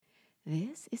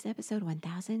This is episode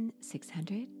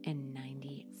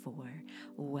 1694.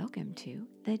 Welcome to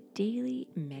the Daily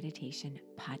Meditation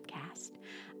Podcast.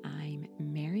 I'm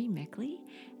Mary Mickley,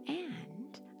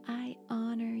 and I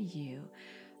honor you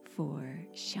for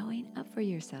showing up for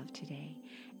yourself today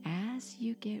as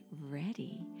you get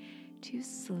ready to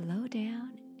slow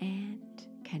down and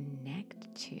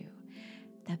connect to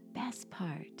the best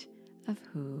part of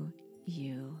who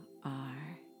you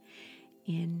are.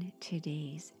 In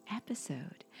today's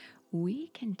episode, we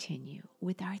continue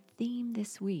with our theme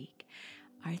this week.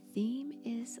 Our theme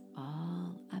is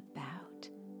all about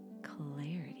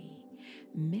clarity,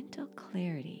 mental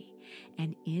clarity.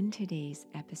 And in today's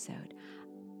episode,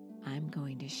 I'm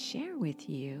going to share with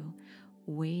you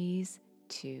ways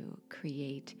to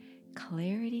create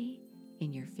clarity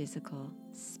in your physical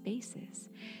spaces,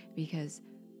 because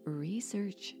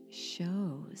research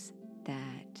shows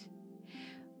that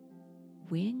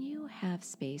when you have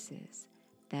spaces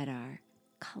that are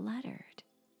cluttered,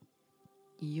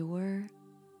 your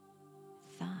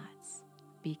thoughts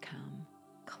become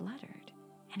cluttered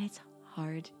and it's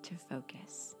hard to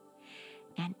focus.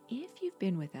 And if you've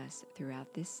been with us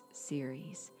throughout this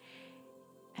series,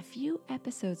 a few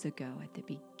episodes ago at the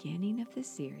beginning of the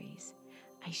series,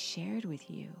 I shared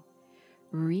with you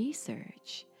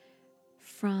research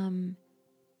from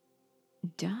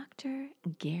Dr.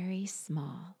 Gary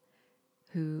Small,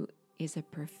 who is a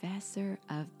professor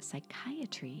of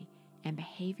psychiatry and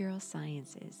behavioral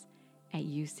sciences at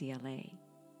UCLA.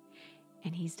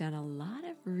 And he's done a lot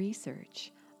of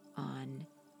research on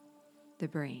the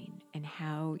brain and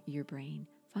how your brain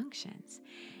functions.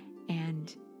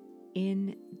 And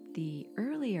in the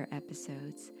earlier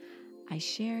episodes, I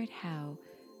shared how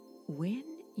when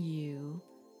you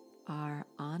are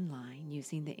online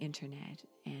using the internet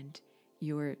and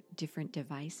your different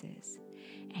devices,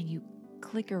 and you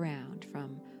click around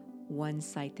from one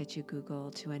site that you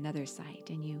Google to another site,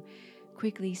 and you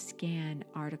quickly scan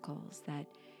articles that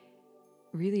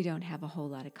really don't have a whole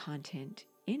lot of content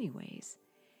anyways,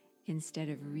 instead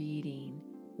of reading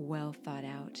well thought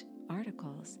out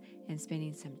articles and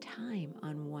spending some time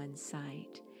on one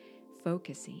site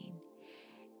focusing.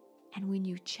 And when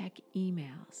you check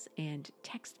emails and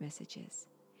text messages,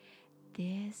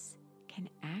 this can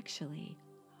actually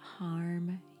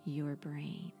harm your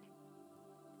brain.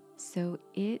 So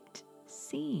it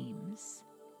seems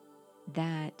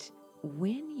that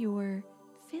when your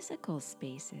physical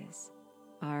spaces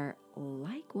are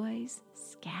likewise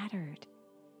scattered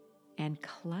and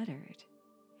cluttered,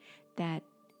 that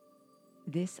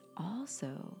this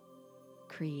also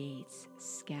creates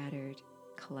scattered,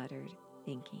 cluttered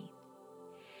thinking.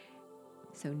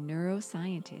 So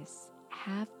neuroscientists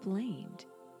have blamed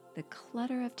the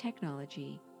clutter of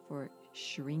technology for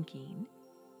shrinking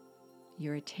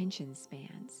your attention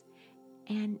spans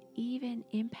and even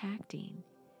impacting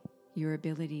your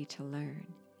ability to learn.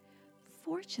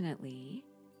 Fortunately,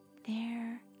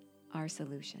 there are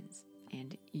solutions,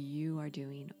 and you are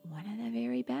doing one of the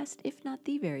very best, if not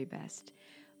the very best,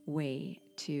 way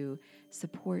to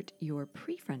support your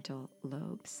prefrontal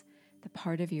lobes, the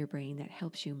part of your brain that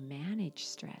helps you manage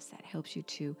stress, that helps you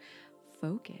to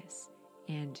focus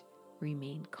and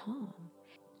remain calm.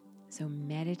 So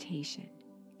meditation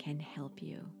can help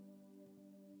you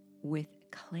with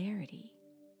clarity.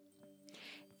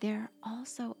 There are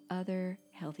also other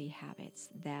healthy habits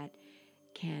that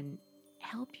can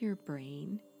help your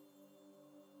brain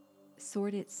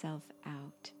sort itself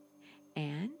out.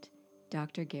 And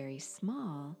Dr. Gary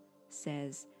Small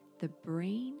says the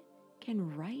brain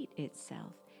can right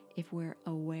itself if we're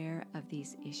aware of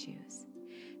these issues.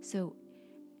 So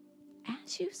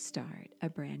as you start a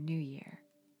brand new year,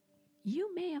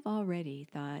 you may have already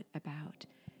thought about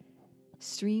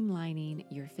streamlining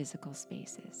your physical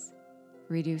spaces,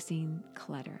 reducing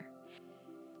clutter.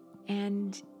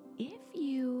 And if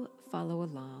you follow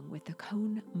along with the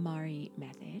KonMari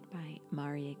method by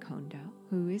Marie Kondo,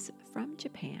 who is from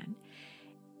Japan,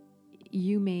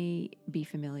 you may be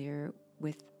familiar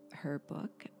with her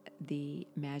book, The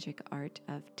Magic Art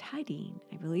of Tidying.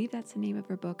 I believe that's the name of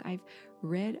her book. I've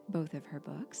read both of her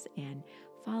books and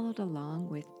followed along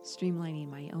with streamlining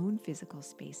my own physical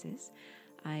spaces.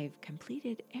 I've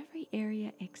completed every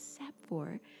area except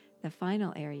for the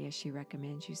final area she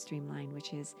recommends you streamline,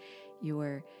 which is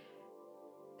your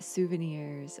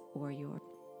souvenirs or your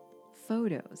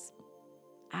photos.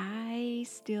 I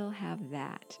still have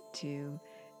that to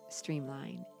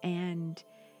streamline, and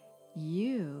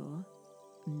you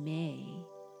may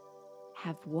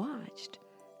have watched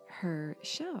her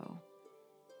show.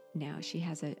 Now, she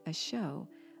has a show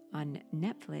on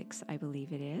Netflix, I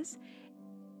believe it is,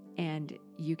 and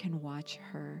you can watch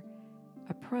her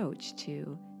approach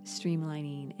to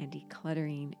streamlining and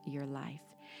decluttering your life.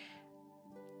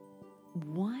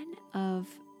 One of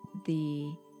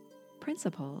the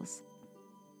principles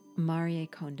Marie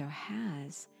Kondo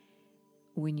has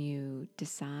when you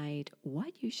decide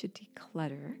what you should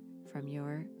declutter from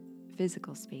your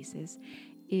physical spaces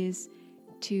is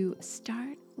to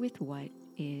start with what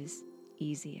is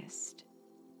easiest.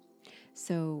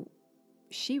 So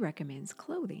she recommends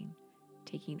clothing,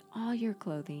 taking all your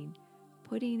clothing,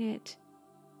 putting it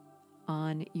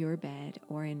on your bed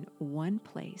or in one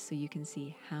place so you can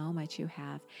see how much you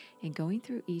have, and going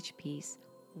through each piece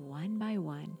one by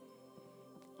one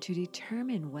to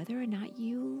determine whether or not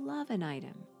you love an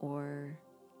item, or,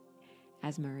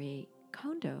 as Marie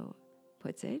Kondo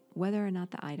puts it, whether or not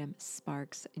the item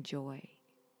sparks joy.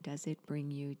 Does it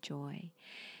bring you joy?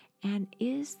 And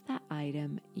is the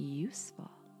item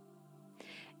useful?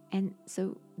 And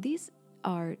so these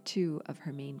are two of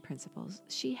her main principles.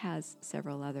 She has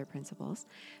several other principles,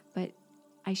 but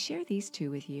I share these two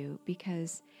with you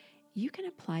because you can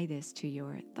apply this to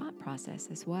your thought process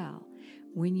as well.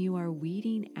 When you are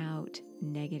weeding out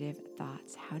negative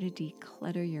thoughts, how to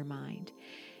declutter your mind.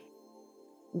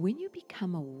 When you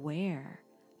become aware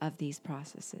of these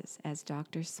processes, as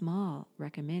Dr. Small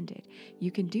recommended,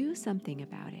 you can do something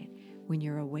about it when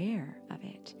you're aware of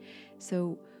it.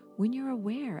 So when you're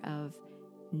aware of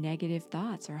negative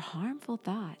thoughts or harmful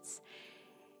thoughts,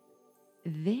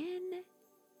 then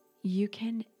you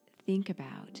can think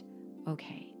about,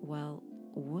 okay, well,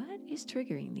 what is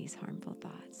triggering these harmful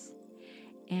thoughts?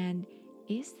 And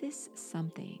is this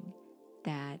something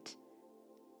that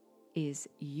is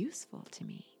useful to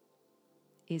me?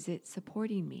 Is it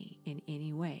supporting me in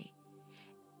any way?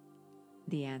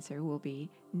 The answer will be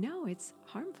no, it's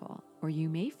harmful. Or you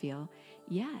may feel,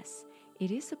 yes,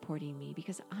 it is supporting me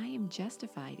because I am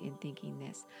justified in thinking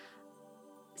this.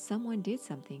 Someone did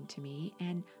something to me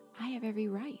and I have every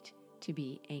right to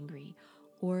be angry.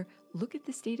 Or look at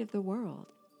the state of the world.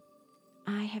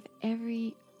 I have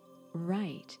every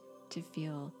right to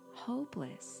feel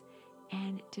hopeless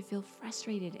and to feel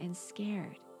frustrated and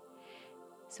scared.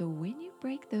 So when you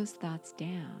break those thoughts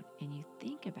down and you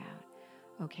think about,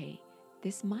 okay,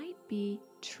 this might be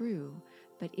true,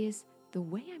 but is the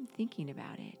way I'm thinking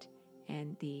about it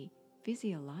and the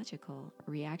physiological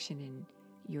reaction in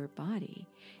your body,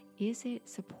 is it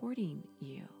supporting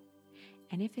you?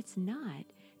 And if it's not,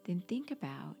 then think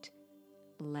about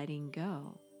letting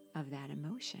go of that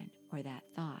emotion or that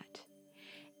thought.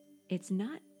 It's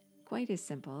not quite as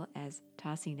simple as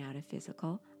tossing out a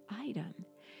physical item,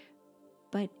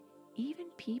 but even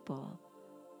people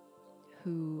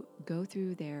who go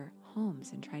through their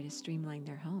homes and try to streamline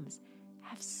their homes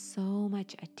have so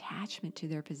much attachment to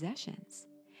their possessions.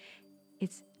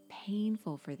 It's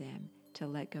painful for them to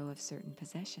let go of certain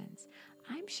possessions.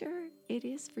 I'm sure it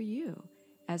is for you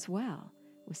as well,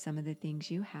 with some of the things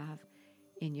you have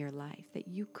in your life that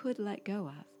you could let go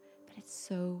of, but it's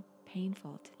so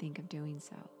painful to think of doing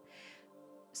so.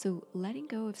 So letting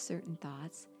go of certain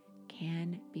thoughts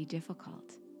can be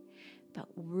difficult, but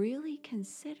really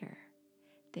consider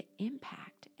the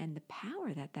impact and the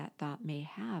power that that thought may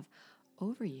have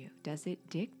over you. Does it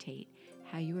dictate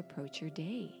how you approach your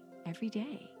day every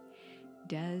day?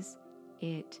 Does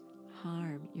it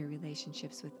harm your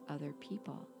relationships with other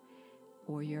people,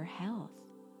 or your health,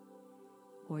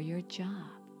 or your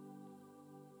job,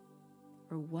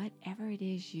 or whatever it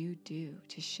is you do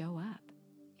to show up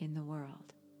in the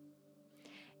world?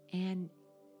 And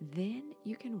then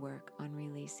you can work on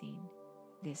releasing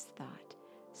this thought.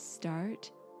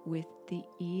 Start with the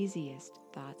easiest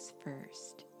thoughts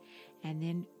first, and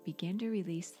then begin to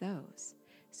release those.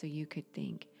 So you could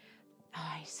think, oh,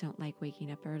 I just don't like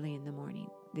waking up early in the morning.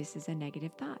 This is a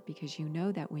negative thought because you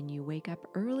know that when you wake up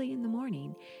early in the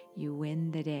morning, you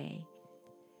win the day.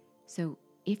 So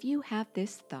if you have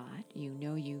this thought, you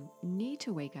know you need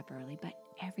to wake up early, but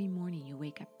every morning you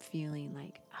wake up feeling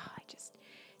like, oh, I just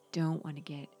don't want to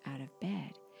get out of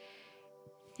bed.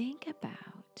 Think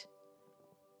about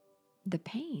the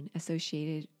pain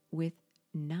associated with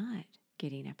not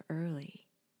getting up early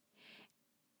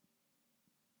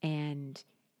and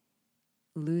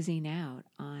losing out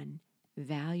on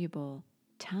valuable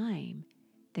time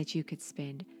that you could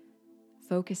spend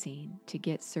focusing to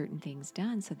get certain things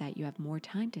done so that you have more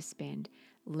time to spend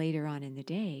later on in the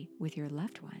day with your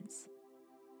loved ones.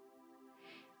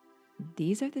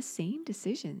 These are the same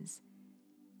decisions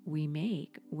we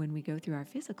make when we go through our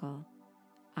physical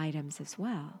items as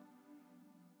well.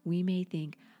 We may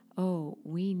think, oh,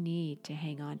 we need to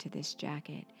hang on to this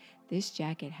jacket. This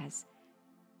jacket has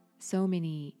so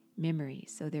many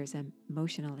memories. So there's an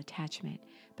emotional attachment,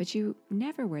 but you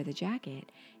never wear the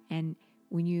jacket. And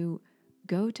when you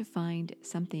go to find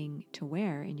something to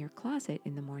wear in your closet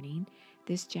in the morning,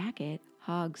 this jacket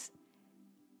hogs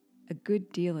a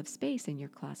good deal of space in your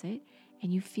closet,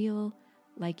 and you feel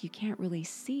like you can't really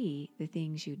see the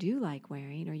things you do like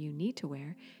wearing or you need to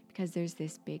wear because there's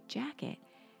this big jacket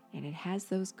and it has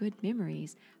those good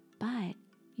memories, but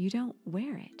you don't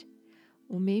wear it.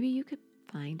 Well, maybe you could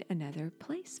find another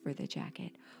place for the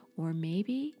jacket, or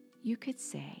maybe you could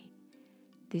say,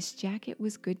 this jacket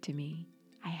was good to me.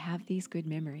 I have these good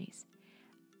memories.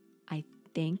 I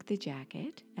thank the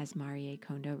jacket, as Marie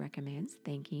Kondo recommends,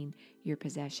 thanking your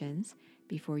possessions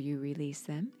before you release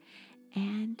them,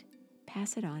 and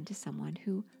pass it on to someone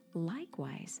who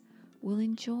likewise will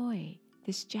enjoy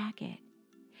this jacket.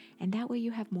 And that way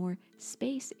you have more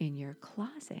space in your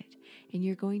closet, and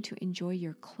you're going to enjoy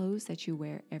your clothes that you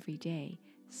wear every day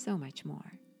so much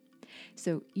more.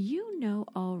 So you know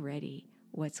already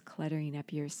what's cluttering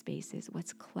up your spaces,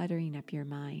 what's cluttering up your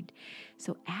mind.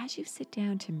 So as you sit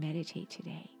down to meditate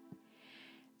today,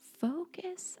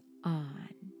 focus on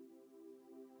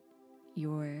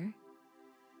your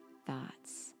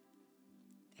thoughts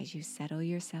as you settle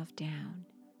yourself down.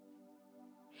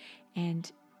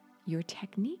 And your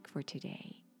technique for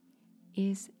today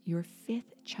is your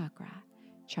fifth chakra.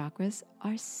 Chakras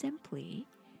are simply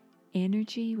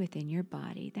energy within your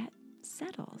body that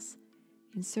settles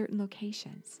in certain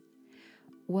locations.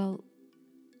 Well,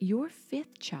 your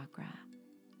fifth chakra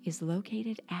is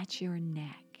located at your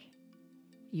neck,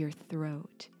 your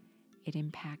throat. It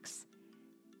impacts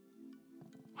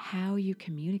how you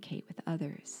communicate with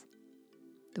others,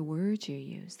 the words you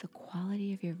use, the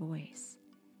quality of your voice,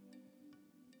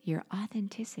 your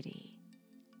authenticity.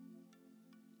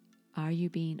 Are you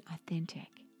being authentic?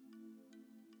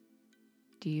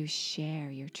 Do you share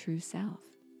your true self?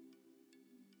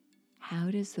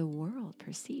 How does the world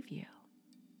perceive you?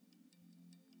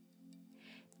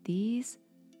 These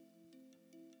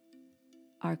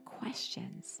are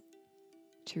questions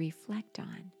to reflect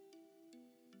on,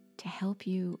 to help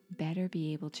you better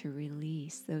be able to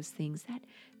release those things that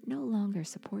no longer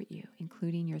support you,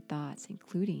 including your thoughts,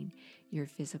 including your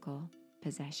physical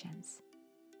possessions.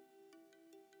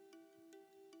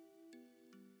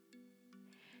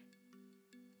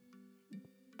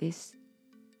 This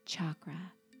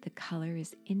chakra, the color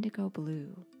is indigo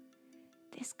blue.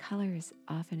 This color is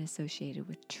often associated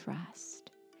with trust.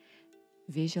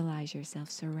 Visualize yourself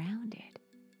surrounded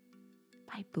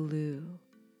by blue.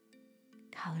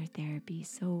 Color therapy,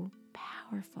 so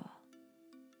powerful.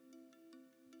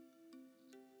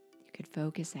 You could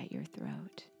focus at your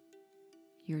throat,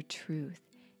 your truth,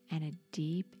 and a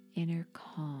deep inner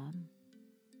calm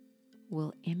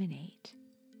will emanate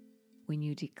when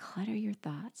you declutter your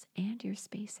thoughts and your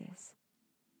spaces.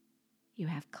 You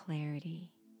have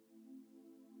clarity.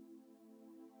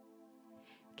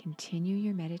 Continue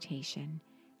your meditation.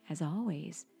 As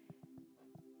always,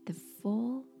 the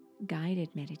full guided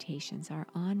meditations are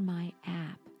on my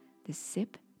app, the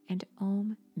Sip and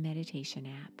Om meditation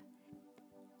app.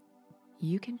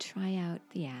 You can try out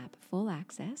the app full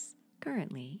access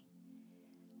currently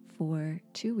for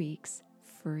 2 weeks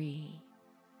free.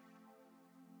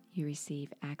 You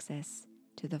receive access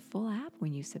to the full app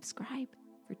when you subscribe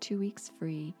for 2 weeks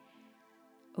free.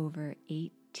 Over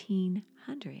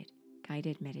 1,800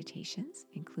 guided meditations,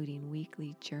 including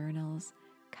weekly journals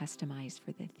customized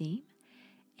for the theme,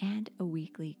 and a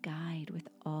weekly guide with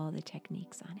all the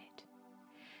techniques on it.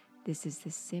 This is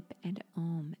the Sip and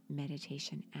Om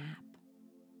meditation app.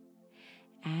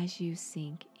 As you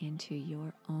sink into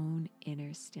your own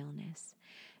inner stillness,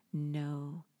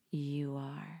 know you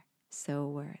are so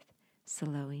worth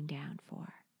slowing down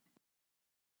for.